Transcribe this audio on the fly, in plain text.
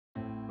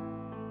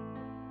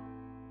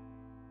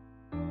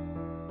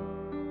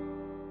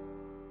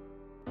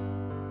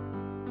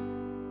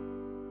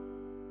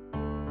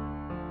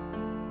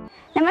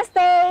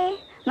Namaste,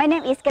 my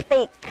name is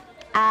Katik.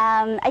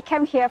 I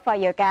came here for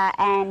yoga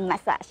and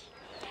massage.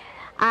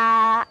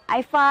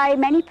 I find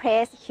many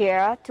places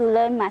here to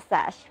learn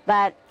massage,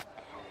 but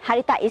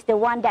Haritha is the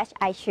one that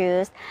I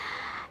choose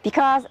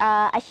because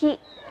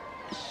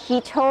he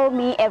told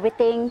me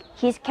everything,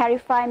 he's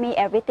clarified me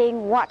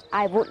everything what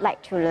I would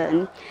like to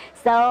learn.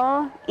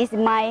 So it's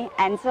my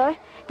answer,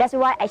 that's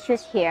why I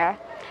choose here.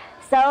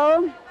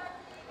 So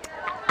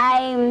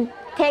I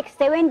take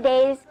 7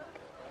 days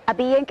a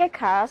beginner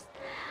course.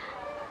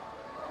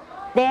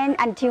 Then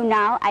until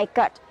now I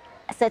got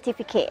a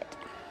certificate.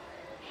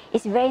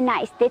 It's very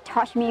nice. They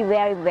taught me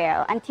very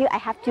well until I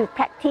have to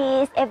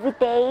practice every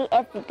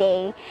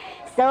day.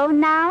 So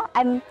now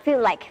I feel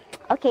like,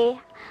 okay,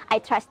 I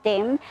trust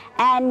them,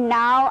 and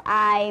now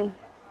I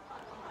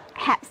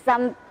have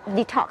some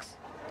detox.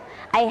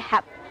 I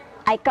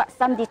got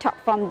some detox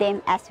from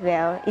them as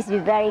well. It's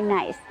very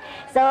nice.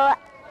 So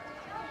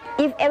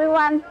if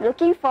everyone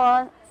looking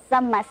for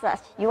some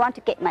massage, you want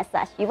to get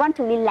massage, you want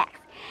to relax,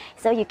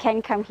 so you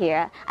can come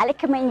here. I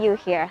recommend you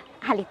here,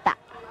 Haritha.